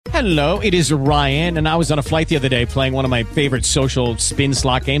Hello, it is Ryan, and I was on a flight the other day playing one of my favorite social spin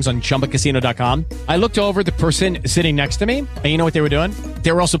slot games on ChumbaCasino.com. I looked over at the person sitting next to me, and you know what they were doing?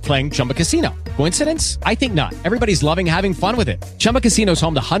 They were also playing Chumba Casino. Coincidence? I think not. Everybody's loving having fun with it. Chumba Casino is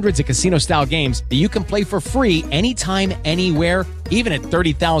home to hundreds of casino-style games that you can play for free anytime, anywhere, even at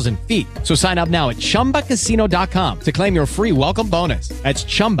 30,000 feet. So sign up now at ChumbaCasino.com to claim your free welcome bonus. That's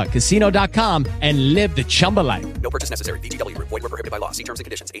ChumbaCasino.com and live the Chumba life. No purchase necessary. VGW. Void where prohibited by law. See terms and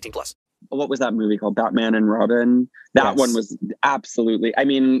conditions. 18+. What was that movie called? Batman and Robin. That one was absolutely, I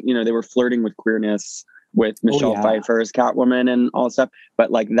mean, you know, they were flirting with queerness with Michelle Pfeiffer's Catwoman and all stuff.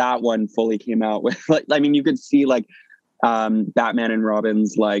 But like that one fully came out with like, I mean, you could see like Batman and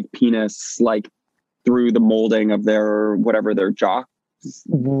Robin's like penis, like through the molding of their, whatever their jock.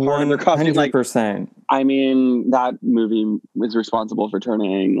 100%. I mean, that movie was responsible for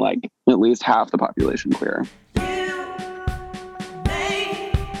turning like at least half the population queer.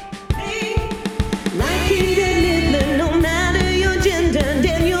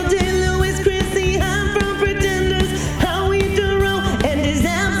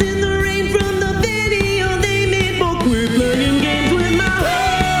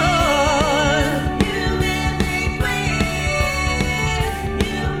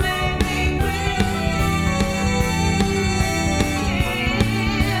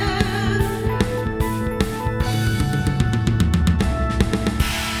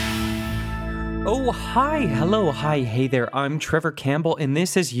 Hi, hello, hi, hey there, I'm Trevor Campbell, and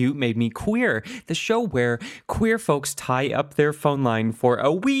this is You Made Me Queer, the show where queer folks tie up their phone line for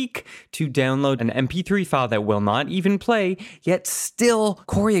a week to download an MP3 file that will not even play, yet still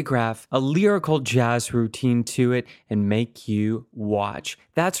choreograph a lyrical jazz routine to it and make you watch.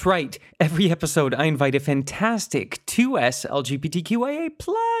 That's right, every episode I invite a fantastic 2S LGBTQIA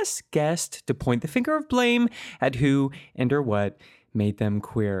plus guest to point the finger of blame at who and or what made them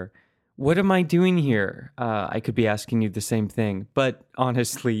queer. What am I doing here? I could be asking you the same thing, but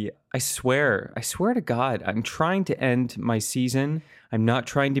honestly, I swear to God, I'm trying to end my season. I'm not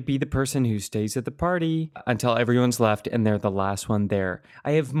trying to be the person who stays at the party until everyone's left and they're the last one there.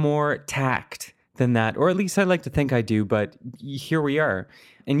 I have more tact than that, or at least I like to think I do, but here we are.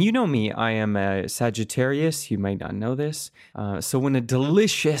 And you know me, I am a Sagittarius. You might not know this. So when a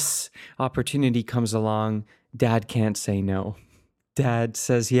delicious opportunity comes along, Dad can't say no. Dad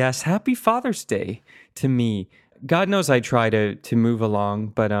says yes. Happy Father's Day to me. God knows I try to move along,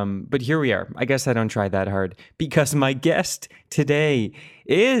 but here we are. I guess I don't try that hard because my guest today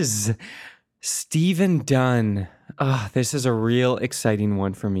is Stephen Dunn. This is a real exciting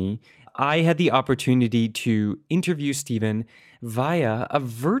one for me. I had the opportunity to interview Stephen via a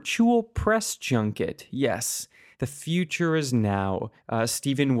virtual press junket. Yes, the future is now.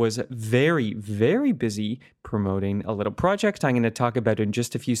 Stephen was very, very busy promoting a little project I'm going to talk about in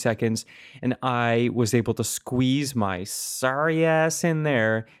just a few seconds, and I was able to squeeze my sorry ass in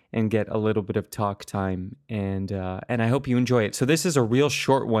there and get a little bit of talk time, and I hope you enjoy it. So this is a real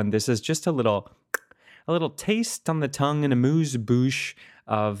short one. This is just a little taste on the tongue and amuse-bouche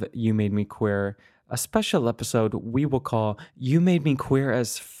of You Made Me Queer, a special episode we will call You Made Me Queer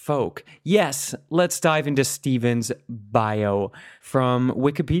as Folk. Yes, let's dive into Stephen's bio from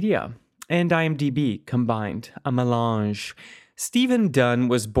Wikipedia and IMDb combined, a melange. Stephen Dunn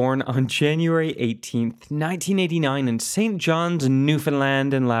was born on January 18th, 1989 in St. John's,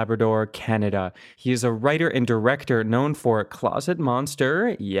 Newfoundland and Labrador, Canada. He is a writer and director known for Closet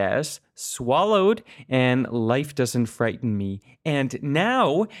Monster, yes, Swallowed, and Life Doesn't Frighten Me. And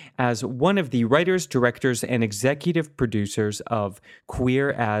now as one of the writers, directors, and executive producers of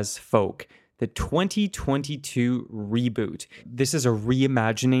Queer as Folk, the 2022 reboot. This is a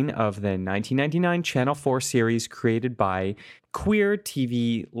reimagining of the 1999 Channel 4 series created by queer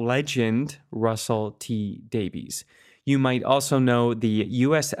TV legend Russell T Davies. You might also know the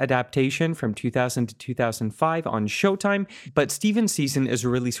US adaptation from 2000 to 2005 on Showtime, but Stephen's season is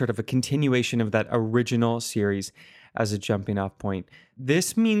really sort of a continuation of that original series as a jumping off point.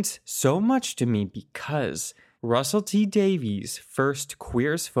 This means so much to me because Russell T Davies' first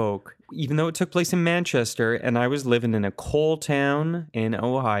Queer as Folk, even though it took place in Manchester and I was living in a coal town in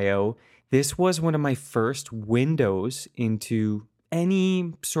Ohio, this was one of my first windows into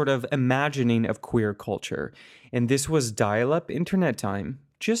any sort of imagining of queer culture. And this was dial-up internet time,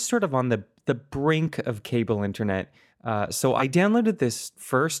 just sort of on the brink of cable internet. So I downloaded this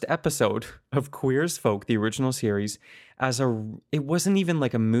first episode of Queer as Folk, the original series, it wasn't even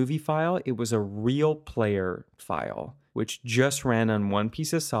like a movie file, it was a real player file, which just ran on one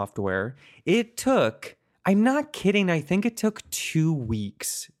piece of software. It took, I'm not kidding, I think it took 2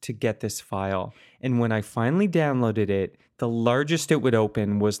 weeks to get this file. And when I finally downloaded it, the largest it would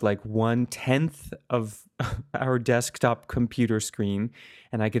open was like 1/10 of our desktop computer screen,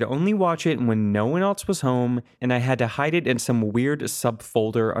 and I could only watch it when no one else was home, and I had to hide it in some weird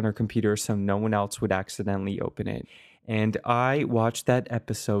subfolder on our computer so no one else would accidentally open it. And I watched that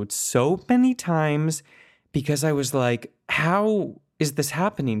episode so many times because I was like, how is this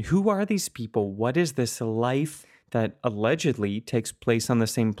happening? Who are these people? What is this life that allegedly takes place on the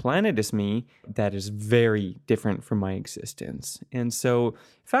same planet as me that is very different from my existence? And so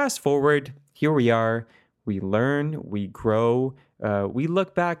fast forward, here we are. We learn, we grow, we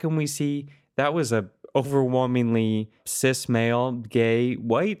look back and we see that was a overwhelmingly cis male, gay,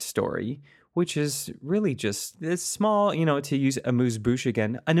 white story, which is really just this small, to use amuse-bouche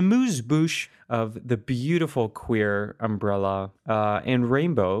again, an amuse-bouche of the beautiful queer umbrella and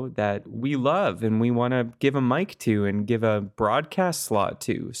rainbow that we love and we want to give a mic to and give a broadcast slot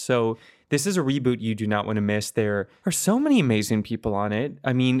to. So this is a reboot you do not want to miss. There are so many amazing people on it.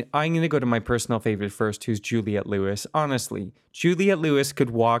 I mean, I'm going to go to my personal favorite first, who's Juliette Lewis. Honestly, Juliette Lewis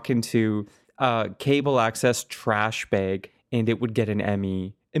could walk into a cable access trash bag and it would get an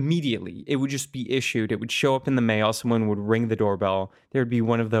Emmy immediately. It would just be issued. It would show up in the mail. Someone would ring the doorbell. There'd be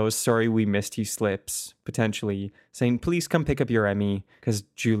one of those "sorry we missed you" slips, potentially, saying, "Please come pick up your Emmy," because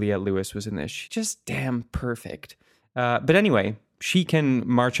Juliette Lewis was in this. She's just damn perfect. But anyway, she can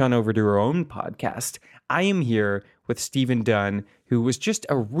march on over to her own podcast. I am here with Stephen Dunn, who was just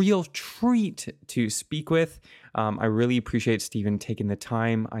a real treat to speak with. I really appreciate Stephen taking the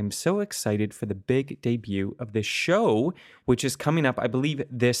time. I'm so excited for the big debut of this show, which is coming up, I believe,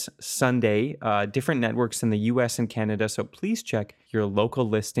 this Sunday. Different networks in the US and Canada, so please check your local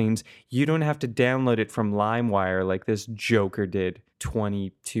listings. You don't have to download it from LimeWire like this joker did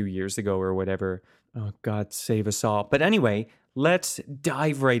 22 years ago or whatever. Oh, God save us all. But anyway, let's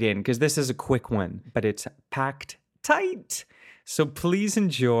dive right in, because this is a quick one, but it's packed tight. So please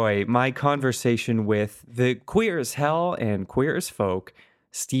enjoy my conversation with the queer as hell and queer as folk,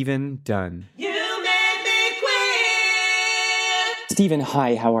 Stephen Dunn. You made me queer! Stephen,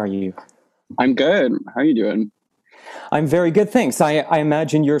 hi, how are you? I'm good. How are you doing? I'm very good, thanks. I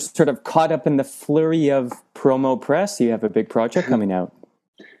imagine you're sort of caught up in the flurry of promo press. You have a big project coming out.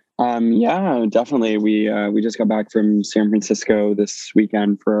 Yeah, definitely. We just got back from San Francisco this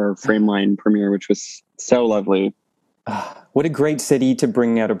weekend for our Frameline premiere, which was so lovely. What a great city to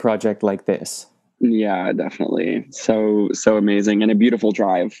bring out a project like this. Yeah, definitely. So amazing. And a beautiful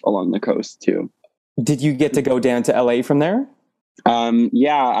drive along the coast too. Did you get to go down to LA from there?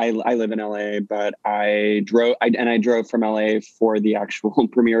 Yeah, I live in LA, but I drove from LA for the actual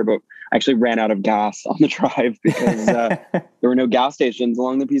premiere, but I actually ran out of gas on the drive because there were no gas stations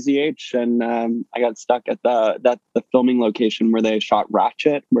along the PCH, and I got stuck at the filming location where they shot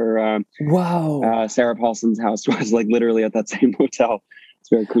Ratchet, where Sarah Paulson's house was, like literally at that same hotel. It's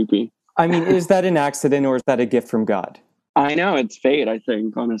very creepy. I mean, is that an accident or is that a gift from God? I know, it's fate, I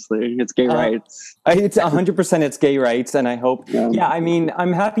think, honestly. It's gay rights. It's 100% it's gay rights, and I hope... Yeah, I mean,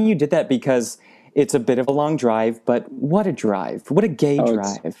 I'm happy you did that because it's a bit of a long drive, but what a drive. What a gay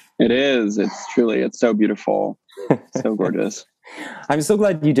drive. It is. It's so beautiful. So gorgeous. I'm so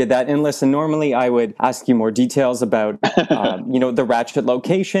glad you did that. And listen, normally I would ask you more details about, the Ratchet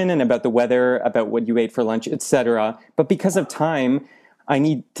location and about the weather, about what you ate for lunch, etc. But because of time, I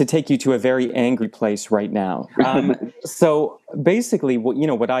need to take you to a very angry place right now. So basically,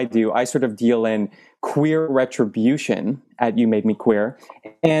 what I do, I sort of deal in queer retribution at You Made Me Queer.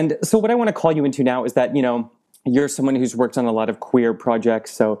 And so what I want to call you into now is that, you're someone who's worked on a lot of queer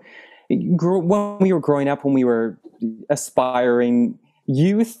projects. So when we were growing up, when we were aspiring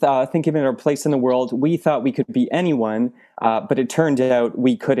youth, thinking of our place in the world, we thought we could be anyone, but it turned out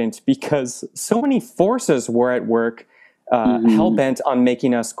we couldn't because so many forces were at work hell-bent on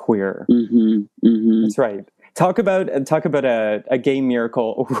making us queer. That's right. Talk about a gay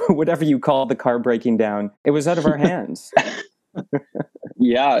miracle, or whatever you call the car breaking down. It was out of our hands.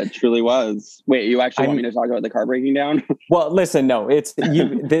 Yeah, it truly was. Wait, you actually want me to talk about the car breaking down? Well, listen, no, it's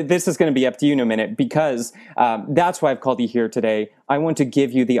you. This is going to be up to you in a minute because that's why I've called you here today. I want to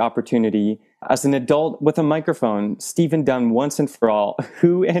give you the opportunity as an adult with a microphone, Stephen Dunn, once and for all,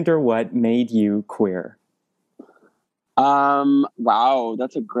 who and or what made you queer? Wow,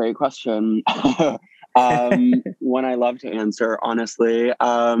 that's a great question. One I love to answer, honestly.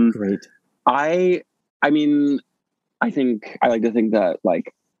 Great. I mean, I think I like to think that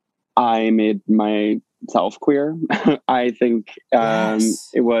like I made myself queer. I think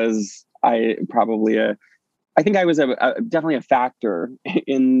it was I think I was definitely a factor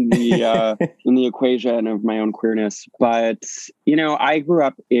in the in the equation of my own queerness. But I grew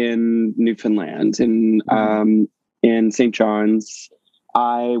up in Newfoundland, and in St. John's,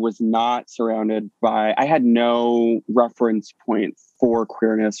 I was not surrounded by, I had no reference point for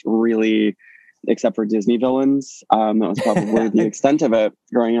queerness really, except for Disney villains. That was probably the extent of it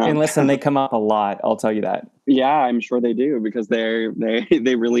growing up. And listen, they come up a lot, I'll tell you that. Yeah, I'm sure they do, because they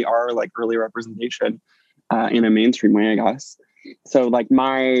really are like early representation in a mainstream way, I guess. So like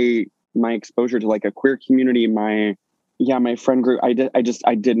my exposure to like a queer community, my friend group, I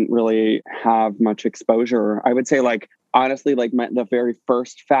didn't really have much exposure. I would say like, honestly, like the very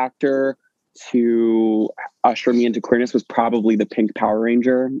first factor to usher me into queerness was probably the Pink Power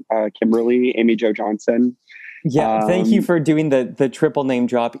Ranger, Kimberly, Amy Jo Johnson. Yeah, thank you for doing the triple name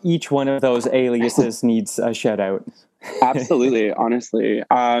drop. Each one of those aliases needs a shout out. Absolutely, honestly.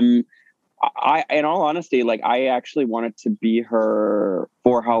 I, in all honesty, like I actually wanted to be her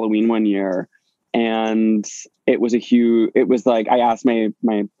for Halloween one year. And it was like, I asked my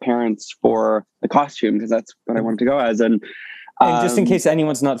parents for the costume because that's what I wanted to go as. And just in case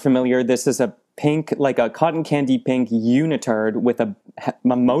anyone's not familiar, this is a pink, like a cotton candy pink unitard with a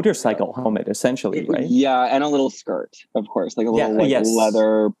motorcycle helmet, essentially, right? Yeah, and a little skirt, of course, like a little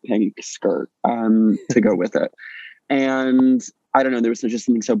leather pink skirt to go with it. And I don't know, there was just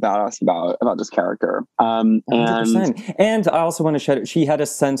something so badass about this character. 100%. And I also want to shout out, she had a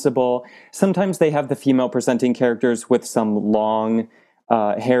sensible, sometimes they have the female presenting characters with some long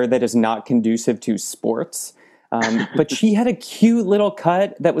hair that is not conducive to sports. But she had a cute little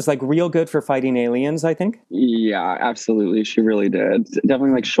cut that was like real good for fighting aliens, I think. Yeah, absolutely. She really did.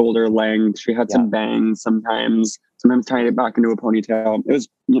 Definitely like shoulder length. She had some bangs sometimes tied it back into a ponytail. It was,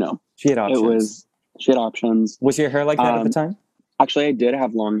 she had options. She had options. Was your hair like that at the time? Actually, I did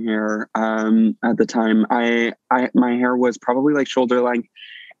have long hair at the time. My hair was probably like shoulder length,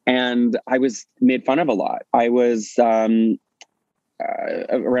 and I was made fun of a lot. I was around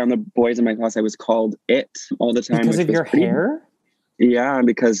the boys in my class. I was called it all the time because of your hair. Yeah,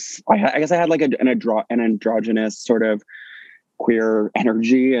 because I guess I had like an androgynous sort of queer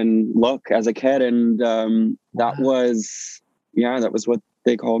energy and look as a kid, and that was what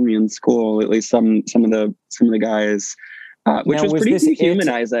they called me in school. At least some of the guys. Which was pretty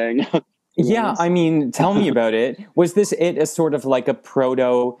dehumanizing. Yeah, I mean, tell me about it. Was this it as sort of like a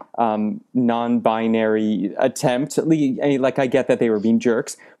proto non-binary attempt? Like, I get that they were being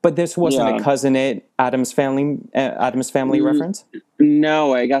jerks, but this wasn't a Cousin It, Addams Family reference?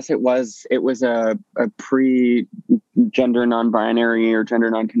 No, I guess it was a pre-gender non-binary or gender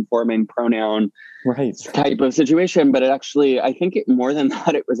non-conforming pronoun type of situation. But it actually, I think more than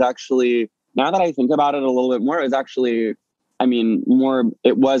that, it was actually, now that I think about it a little bit more, it was actually,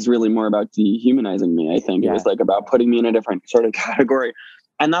 it was really more about dehumanizing me. I think it was like about putting me in a different sort of category.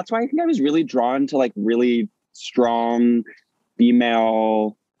 And that's why I think I was really drawn to like really strong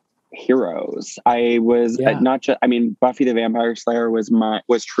female heroes. I was not just, Buffy the Vampire Slayer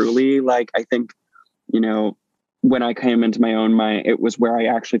was truly like, I think, when I came into my own, it was where I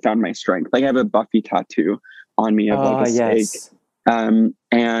actually found my strength. Like I have a Buffy tattoo on me of like a snake.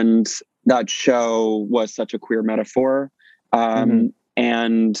 And that show was such a queer metaphor.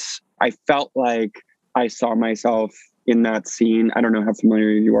 And I felt like I saw myself in that scene. I don't know how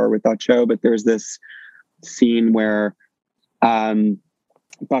familiar you are with that show, but there's this scene where Buffy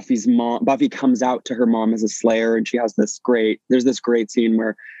comes out to her mom as a Slayer, and she has there's this great scene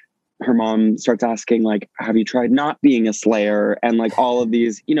where her mom starts asking, like, have you tried not being a Slayer? And like all of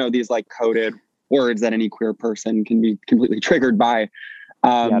these, these like coded words that any queer person can be completely triggered by.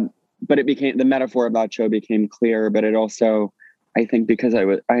 But the metaphor of that show became clear, but it also, I think because I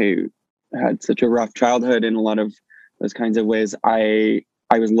had such a rough childhood in a lot of those kinds of ways, I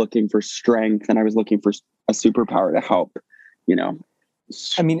was looking for strength, and I was looking for a superpower to help,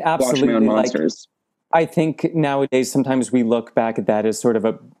 absolutely. Watch my own monsters. I think nowadays, sometimes we look back at that as sort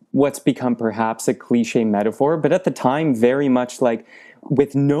of what's become perhaps a cliche metaphor, but at the time, very much like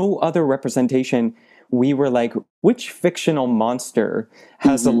with no other representation, we were like, which fictional monster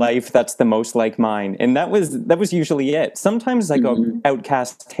has a life that's the most like mine? And that was usually it. Sometimes like an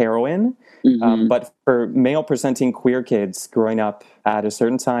outcast heroine, but for male presenting queer kids growing up at a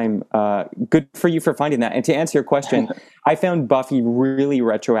certain time, good for you for finding that. And to answer your question, I found Buffy really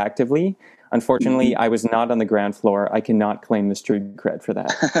retroactively. Unfortunately, I was not on the ground floor. I cannot claim the street cred for that.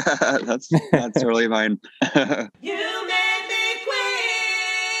 That's totally fine.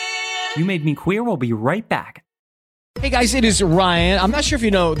 You Made Me Queer will be right back. Hey guys, it is Ryan. I'm not sure if you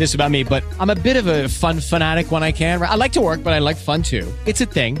know this about me, but I'm a bit of a fun fanatic when I can. I like to work, but I like fun too. It's a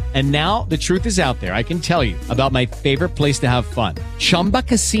thing. And now the truth is out there. I can tell you about my favorite place to have fun. Chumba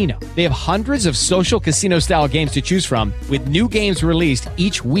Casino. They have hundreds of social casino style games to choose from with new games released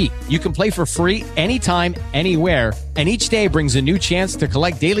each week. You can play for free anytime, anywhere. And each day brings a new chance to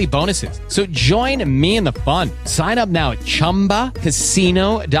collect daily bonuses. So join me in the fun. Sign up now at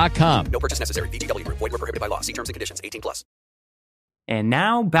ChumbaCasino.com. No purchase necessary. VGW Group. Void where prohibited by law. See terms and conditions. 18 plus. And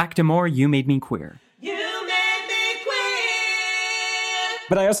now back to more You Made Me Queer. You made me queer.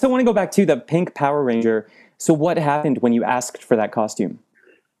 But I also want to go back to the pink Power Ranger. So what happened when you asked for that costume?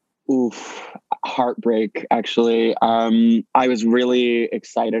 Oof, heartbreak, actually. I was really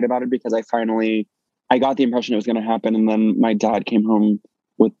excited about it because I got the impression it was going to happen. And then my dad came home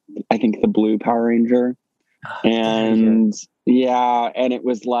with, I think, the blue Power Ranger. And and it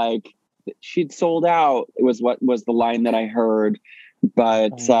was like, she'd sold out. It was what was the line that I heard,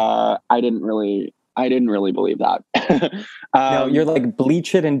 but I didn't really believe that. No, you're like,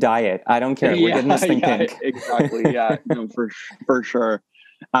 bleach it and dye it. I don't care. We're getting this thing pink. Exactly. Yeah, no, for sure.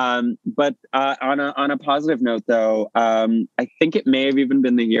 But on a positive note, though, I think it may have even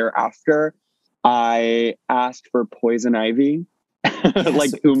been the year after I asked for Poison Ivy,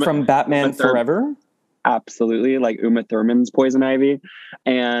 like from Batman Forever. Absolutely, like Uma Thurman's Poison Ivy,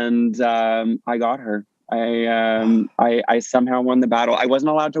 and I got her. I somehow won the battle. I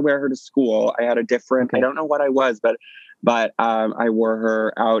wasn't allowed to wear her to school. I had a different. I don't know what I was, but I wore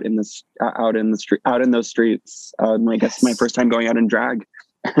her out in those streets. I guess my first time going out in drag.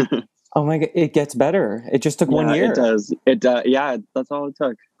 Oh my God! It gets better. It just took 1 year. It does. It does. Yeah, that's all it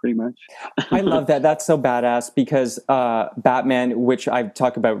took. Pretty much. I love that. That's so badass because Batman, which I've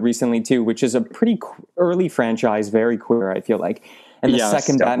talked about recently too, which is a pretty early franchise, very queer, I feel like. And the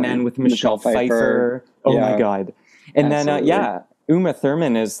second definitely. Batman with Michelle Pfeiffer. Oh my God. And Absolutely. then, Uma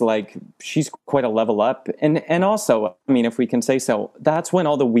Thurman is like, she's quite a level up. And also, I mean, if we can say so, that's when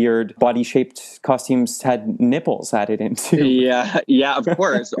all the weird body-shaped costumes had nipples added into. Yeah, of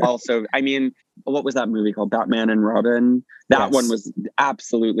course. Also, I mean, what was that movie called? Batman and Robin? That one was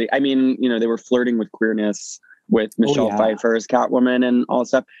absolutely, I mean, they were flirting with queerness with Michelle Pfeiffer's Catwoman and all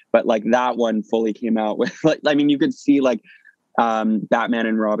stuff. But like that one fully came out with like, I mean, you could see like Batman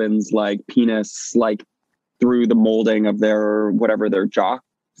and Robin's like penis, like through the molding of their jock.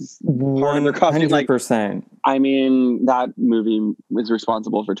 100%. I mean, that movie was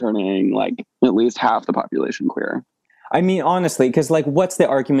responsible for turning like at least half the population queer. I mean, honestly, because like, what's the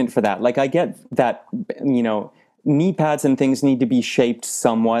argument for that? Like, I get that, knee pads and things need to be shaped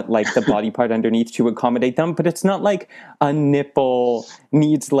somewhat like the body part underneath to accommodate them, but it's not like a nipple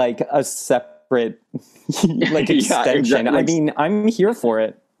needs like a separate like extension. Exactly. I mean, I'm here for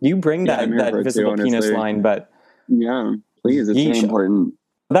it. You bring that visible penis line, but yeah, please, it's very important.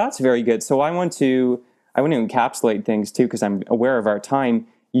 That's very good. So I want to encapsulate things too, because I'm aware of our time.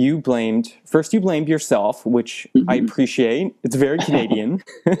 You blamed yourself, which I appreciate. It's very Canadian.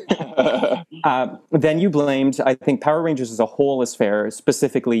 Then you blamed, I think, Power Rangers as a whole is fair,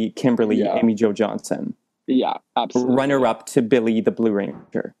 specifically Kimberly, Amy Jo Johnson. Yeah, absolutely. Runner-up to Billy the Blue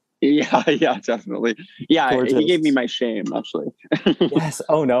Ranger. Yeah, definitely. Yeah, gorgeous. He gave me my shame, actually. Yes.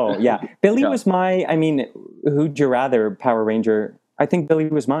 Oh, no. Yeah. Billy was who'd you rather, Power Ranger? I think Billy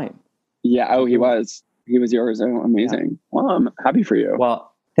was mine. Yeah. Oh, he was. He was yours. Oh, amazing. Yeah. Well, I'm happy for you. Well,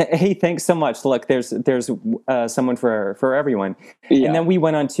 hey, thanks so much. Look, there's someone for everyone. Yeah. And then we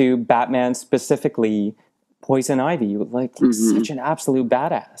went on to Batman, specifically Poison Ivy. Like such an absolute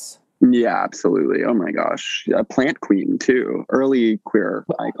badass. Yeah, absolutely. Oh my gosh. A plant queen too. Early queer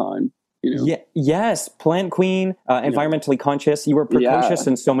icon. Yeah, yes, plant queen, environmentally conscious. You were precocious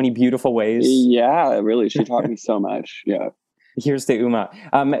in so many beautiful ways. Yeah, really. She taught me so much. Yeah. Here's to Uma.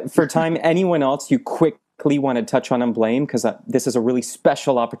 For time, anyone else you quickly want to touch on and blame? Because this is a really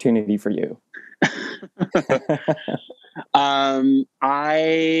special opportunity for you.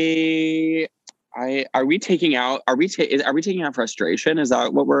 Are we taking out frustration? Is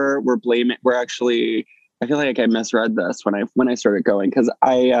that what we're blaming? We're actually, I feel like I misread this when I started going, because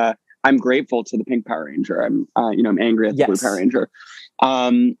I'm grateful to the pink Power Ranger. I'm angry at the blue Power Ranger.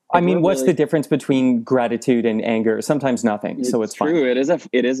 I mean, what's the difference between gratitude and anger? Sometimes nothing. So it's true. Fine.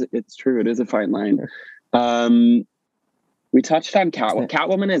 It's true. It is a fine line. We touched on Catwoman.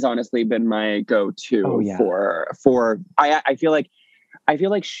 Catwoman has honestly been my go-to for I feel like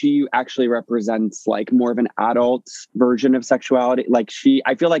she actually represents like more of an adult version of sexuality. Like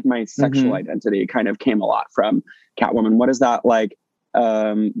I feel like my sexual identity kind of came a lot from Catwoman. What is that like?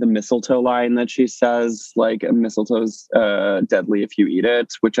 The mistletoe line that she says, like, a mistletoe's deadly if you eat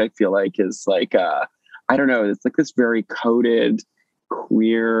it, which I feel like is like I don't know, it's like this very coded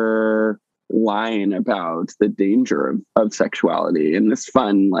queer line about the danger of sexuality in this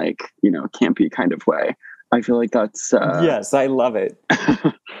fun, like, campy kind of way. I feel like that's yes, I love it.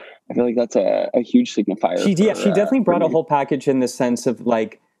 I feel like that's a huge signifier. She definitely brought a whole package in the sense of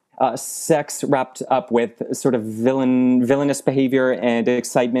like sex wrapped up with sort of villainous behavior and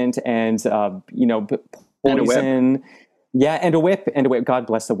excitement and poison. And a whip. God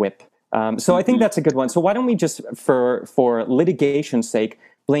bless a whip. So I think that's a good one. So why don't we just, for litigation's sake,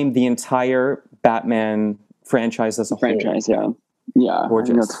 blame the entire Batman franchise as a whole? Yeah, I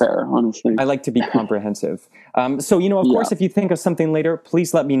think that's fair, honestly. I like to be comprehensive. So, of course, if you think of something later,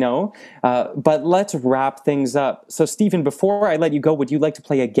 please let me know. But let's wrap things up. So, Stephen, before I let you go, would you like to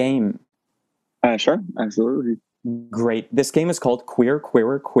play a game? Sure, absolutely. Great. This game is called Queer,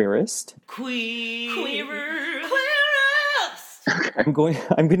 Queerer, Queerest. Queerer, queerest. I'm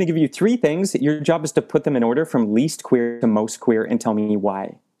going to give you 3 things. Your job is to put them in order from least queer to most queer and tell me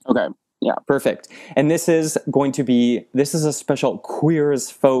why. Okay. Yeah. Perfect. And this is a special Queer as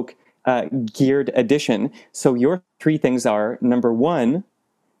Folk geared edition. So your 3 things are, number 1,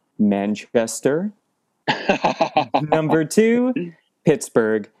 Manchester, number 2,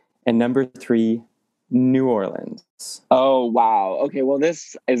 Pittsburgh, and number 3, New Orleans. Oh, wow. Okay, well,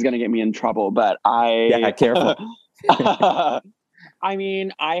 this is going to get me in trouble, but Yeah, careful. I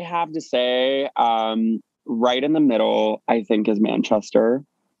mean, I have to say, right in the middle, I think, is Manchester.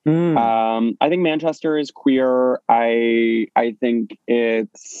 I think Manchester is queer. I think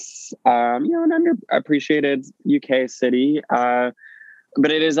it's an underappreciated UK city,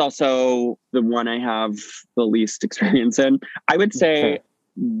 but it is also the one I have the least experience in. I would say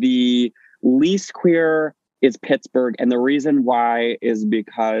the least queer is Pittsburgh, and the reason why is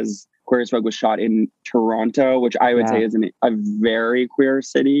because Queer as Folk was shot in Toronto, which I would say is a very queer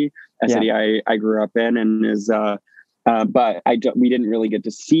city, city I grew up in, and is. But we didn't really get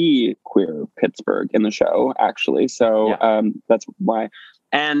to see queer Pittsburgh in the show, actually. So that's why.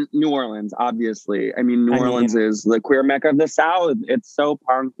 And New Orleans, obviously. I mean, New Orleans is the queer mecca of the South. It's so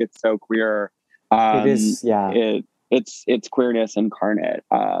punk. It's so queer. It is, yeah. It's queerness incarnate.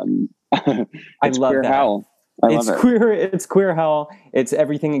 I love queer that. Hell. It's queer hell. It's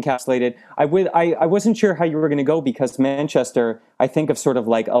everything encapsulated. I wasn't sure how you were going to go because Manchester, I think of sort of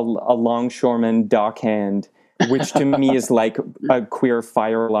like a longshoreman dockhand, which to me is like a queer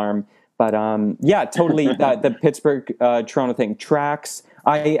fire alarm. But totally. The Pittsburgh, Toronto thing tracks.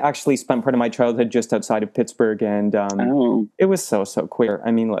 I actually spent part of my childhood just outside of Pittsburgh, and it was so queer.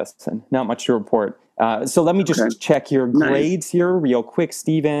 I mean, listen, not much to report. So let me just check your grades here real quick,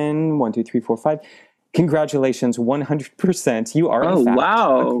 Stephen. 1, 2, 3, 4, 5. Congratulations, 100%. You are in fact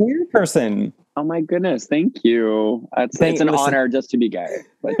a queer person. Oh my goodness, thank you. It's an honor just to be gay.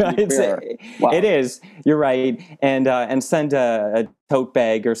 Like, to be It is. You're right. And send a tote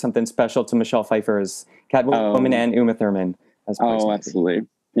bag or something special to Michelle Pfeiffer as Catwoman and Uma Thurman as absolutely.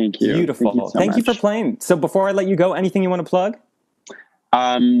 Thank you. Beautiful. Thank you for playing. So before I let you go, anything you want to plug?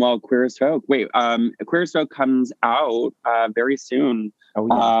 Well, Queer as Folk. Queer as Folk comes out very soon.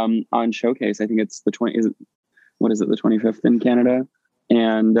 On Showcase. I think it's the 25th in Canada,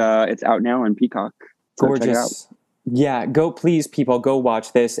 and it's out now on Peacock. So gorgeous. Yeah, please, people, go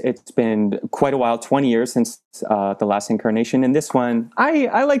watch this. It's been quite a while, 20 years since the last incarnation, and this one,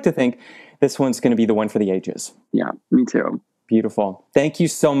 I like to think this one's going to be the one for the ages. Yeah, me too. Beautiful. Thank you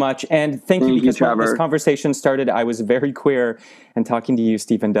so much. And thank you because when this conversation started, I was very queer, and talking to you,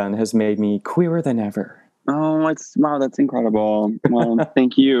 Stephen Dunn, has made me queerer than ever. Oh, that's incredible. Well,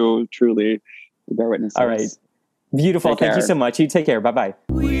 thank you, truly. Bear witness. All right. Beautiful. Thank you so much. You take care. Bye-bye.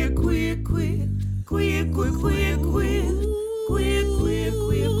 Queer, queer, queer. Queer, queer, queer, queer. Queer, queer,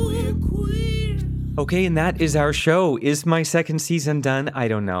 queer, queer, queer. Okay, and that is our show. Is my second season done? I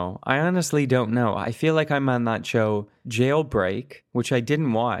don't know. I honestly don't know. I feel like I'm on that show, Jailbreak, which I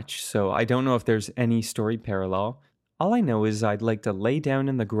didn't watch, so I don't know if there's any story parallel. All I know is I'd like to lay down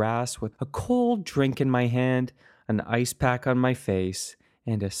in the grass with a cold drink in my hand, an ice pack on my face,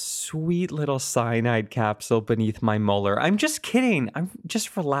 and a sweet little cyanide capsule beneath my molar. I'm just kidding.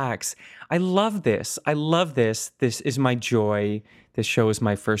 Just relax. I love this. This is my joy. This show is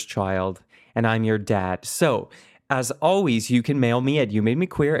my first child, and I'm your dad. So, as always, you can mail me at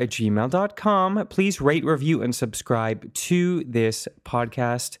youmademequeer@gmail.com. Please rate, review, and subscribe to this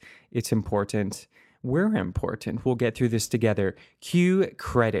podcast. It's important. We're important. We'll get through this together. Cue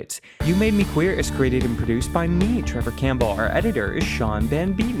credits. You Made Me Queer is created and produced by me, Trevor Campbell. Our editor is Sean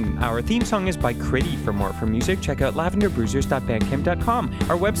Van Beaton. Our theme song is by Critty. For more from music, check out lavenderbruisers.bandcamp.com.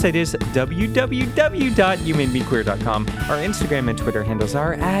 Our website is www.youmademequeer.com. Our Instagram and Twitter handles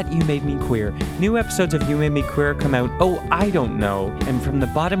are @YouMadeMeQueer. New episodes of You Made Me Queer come out, I don't know. And from the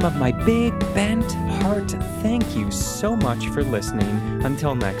bottom of my big bent heart, thank you so much for listening.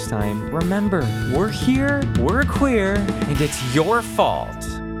 Until next time, remember, we're here, we're queer, and it's your fault.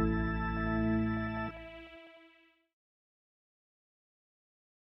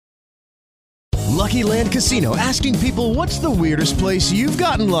 Lucky Land Casino, asking people, what's the weirdest place you've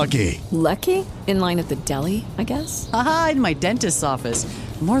gotten lucky? Lucky? In line at the deli, I guess? Aha, in my dentist's office.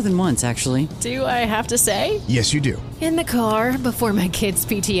 More than once, actually. Do I have to say? Yes, you do. In the car before my kids'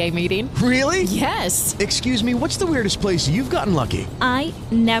 PTA meeting. Really? Yes. Excuse me, what's the weirdest place you've gotten lucky? I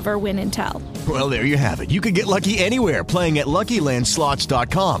never win and tell. Well, there you have it. You can get lucky anywhere, playing at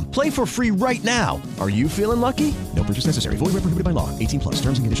LuckyLandSlots.com. Play for free right now. Are you feeling lucky? No purchase necessary. Void where prohibited by law. 18+.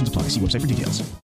 Terms and conditions apply. See website for details.